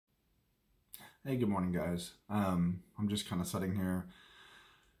Hey, good morning, guys. I'm just kind of sitting here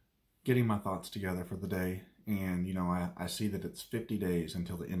getting my thoughts together for the day. And, I see that it's 50 days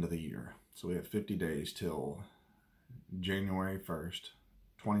until the end of the year. So we have 50 days till January 1st,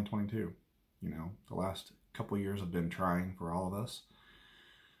 2022. The last couple years have been trying for all of us.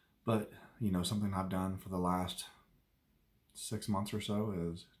 But, something I've done for the last 6 months or so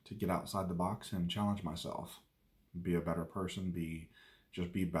is to get outside the box and challenge myself, be a better person,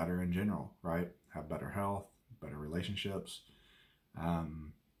 just be better in general, right? Have better health, better relationships.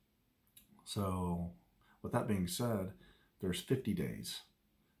 Um, so, with that being said, there's 50 days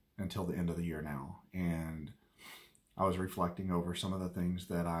until the end of the year now, and I was reflecting over some of the things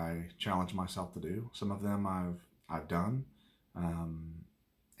that I challenged myself to do. Some of them I've done, um,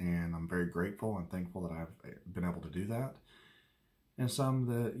 and I'm very grateful and thankful that I've been able to do that. And some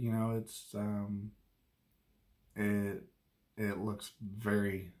that it it looks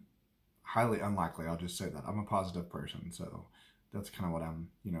very highly unlikely. I'll just say that I'm a positive person, so that's kind of what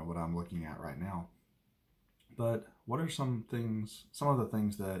I'm looking at right now. But what are some of the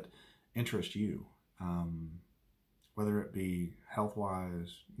things that interest you? Whether it be health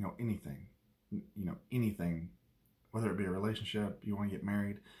wise, anything, anything, whether it be a relationship, you want to get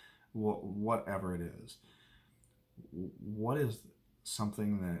married, whatever it is. What is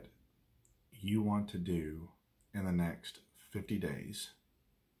something that you want to do in the next 50 days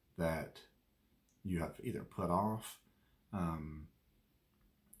that you have either put off,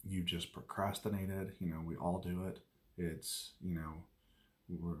 you just procrastinated? We all do it. It's,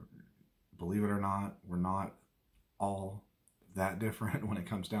 we're, believe it or not, we're not all that different when it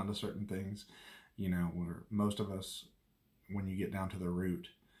comes down to certain things. Most of us, when you get down to the root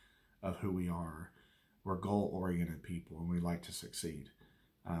of who we are, we're goal-oriented people and we like to succeed.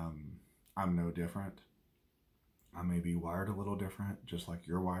 I'm no different. I may be wired a little different, just like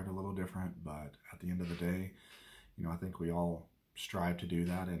you're wired a little different, but at the end of the day, I think we all strive to do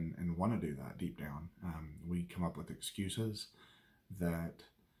that and want to do that deep down. We come up with excuses that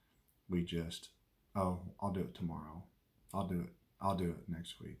we just, oh, I'll do it tomorrow. I'll do it. I'll do it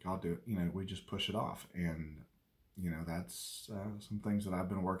next week. I'll do it. We just push it off. And, that's some things that I've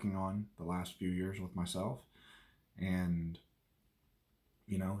been working on the last few years with myself. And,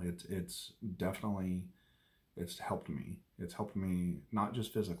 it's definitely, it's helped me. It's helped me not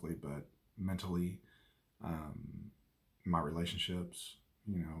just physically, but mentally, my relationships,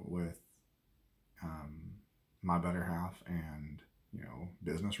 with my better half, and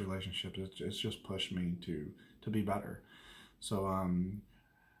business relationships. It's just pushed me to be better. So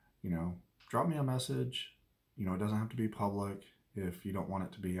drop me a message. It doesn't have to be public. If you don't want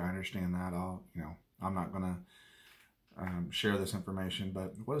it to be, I understand that. I'm not gonna share this information.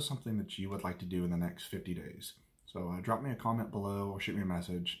 But what is something that you would like to do in the next 50 days? So drop me a comment below or shoot me a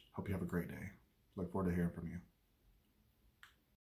message. Hope you have a great day. Look forward to hearing from you.